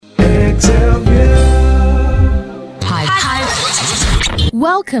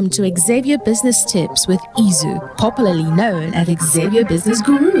Welcome to Xavier Business Tips with Izu, popularly known as Xavier Business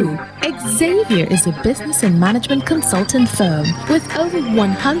Guru. Xavier is a business and management consultant firm with over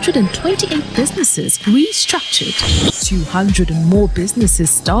 128 businesses restructured, 200 and more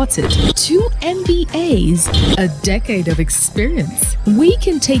businesses started, 2 MBAs, a decade of experience. We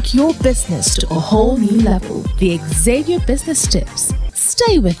can take your business to a whole new level. The Xavier Business Tips.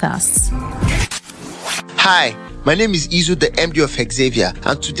 Stay with us. Hi, my name is Izu, the MD of Xavier,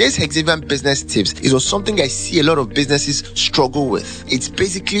 and today's Xavier Business Tips is on something I see a lot of businesses struggle with. It's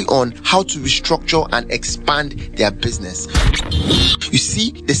basically on how to restructure and expand their business. You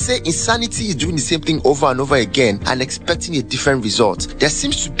see, they say insanity is doing the same thing over and over again and expecting a different result. There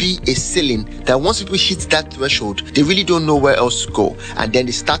seems to be a ceiling that once people hit that threshold, they really don't know where else to go, and then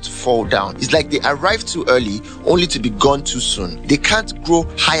they start to fall down. It's like they arrive too early only to be gone too soon. They can't grow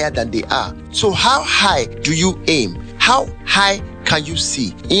higher than they are. So how high do you aim? How high can you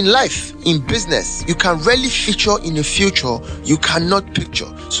see? In life, in business, you can rarely feature in a future you cannot picture.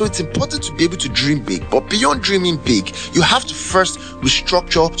 So it's important to be able to dream big. But beyond dreaming big, you have to first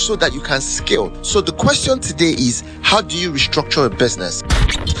restructure so that you can scale. So the question today is, how do you restructure a business?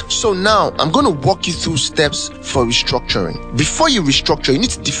 So now I'm going to walk you through steps for restructuring. Before you restructure, you need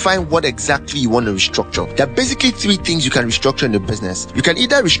to define what exactly you want to restructure. There are basically 3 things you can restructure in a business. You can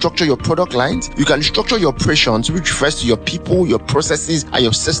either restructure your product lines, you can restructure your operations, which refers to your people, your processes, and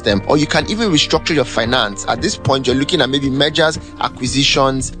your system, or you can even restructure your finance. At this point, you're looking at maybe mergers,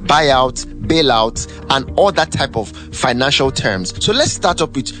 acquisitions, buyouts, bailouts, and all that type of financial terms. So let's start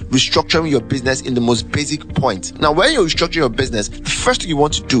up with restructuring your business in the most basic point. Now, when you're restructuring your business, the first thing you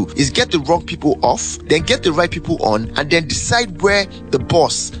want to do is get the wrong people off, then get the right people on, and then decide where the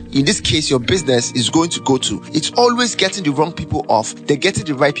boss, in this case your business, is going to go to. It's always getting the wrong people off, then getting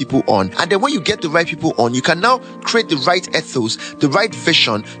the right people on. And then when you get the right people on, you can now create the right ethos, the right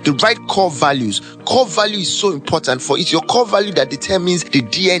vision, the right core values. Core value is so important, for it's your core value that determines the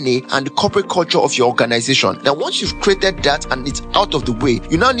DNA and the corporate culture of your organization. Now, once you've created that and it's out of the way,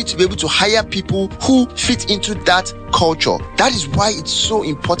 you now need to be able to hire people who fit into that culture. That is why it's so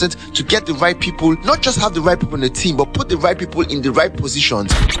important to get the right people, not just have the right people in the team, but put the right people in the right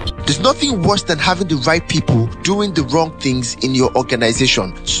positions. There's nothing worse than having the right people doing the wrong things in your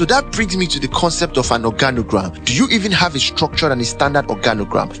organization. So that brings me to the concept of an organogram. Do you even have a structured and a standard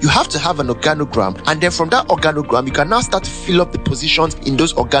organogram? You have to have an organogram, and then from that organogram, you can now start to fill up the positions in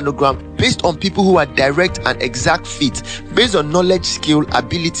those organograms based on people who are direct and exact fit, based on knowledge, skill,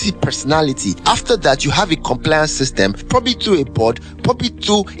 ability, personality. After that, you have a compliance system, probably through a board, probably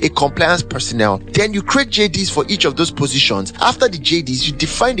through a compliance personnel. Then you create JDs for each of those positions. After the JDs, you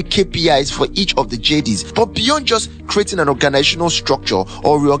define the KPIs for each of the JDs. But beyond just creating an organizational structure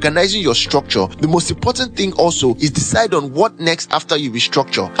or reorganizing your structure, the most important thing also is decide on what next after you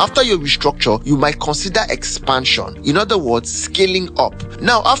restructure. After you restructure, you might consider expansion. In other words, scaling up.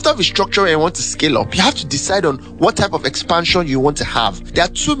 Now, after restructuring and want to scale up, you have to decide on what type of expansion you want to have. There are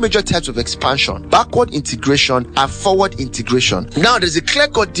 2 major types of expansion: backward integration and forward integration. Now, there's a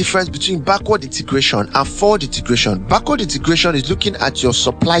clear-cut difference between backward integration and forward integration. Backward integration is looking at your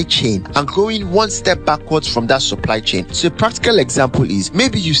supply chain and going one step backwards from that supply chain. So a practical example is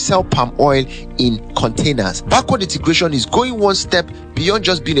maybe you sell palm oil in containers. Backward integration is going one step beyond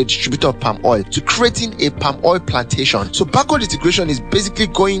just being a distributor of palm oil to creating a palm oil plantation. So backward integration is basically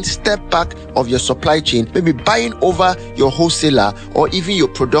going step back of your supply chain, maybe buying over your wholesaler or even your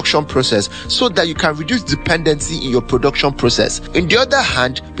production process, so that you can reduce dependency in your production process. In the other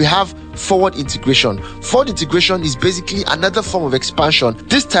hand, we have forward integration. Forward integration is basically another form of expansion,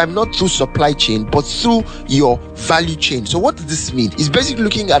 this time not through supply chain but through your value chain. So what does this mean? It's basically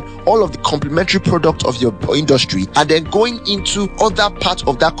looking at all of the complementary product of your industry and then going into other parts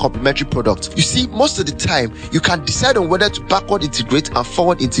of that complementary product. You see, most of the time you can decide on whether to backward integrate and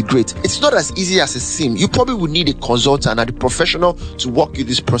forward integrate. It's not as easy as it seems. You probably would need a consultant and a professional to walk you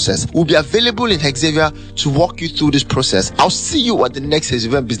this process. We'll be available in Xavier to walk you through this process. I'll see you at the next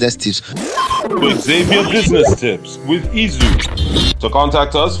Xavier Business Tips. Xavier Business Tips with Izu. To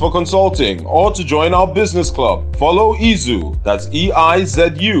contact us for consulting or to join our business club, follow Izu, that's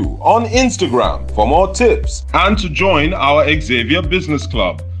EIZU, on Instagram for more tips, and to join our Xavier Business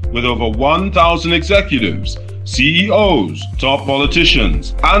Club with over 1,000 executives, CEOs, top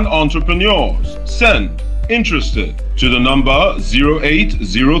politicians, and entrepreneurs. Send interested to the number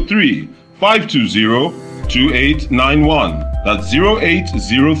 0803 520 2891. That's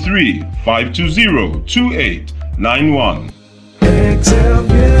 0803 520 2891.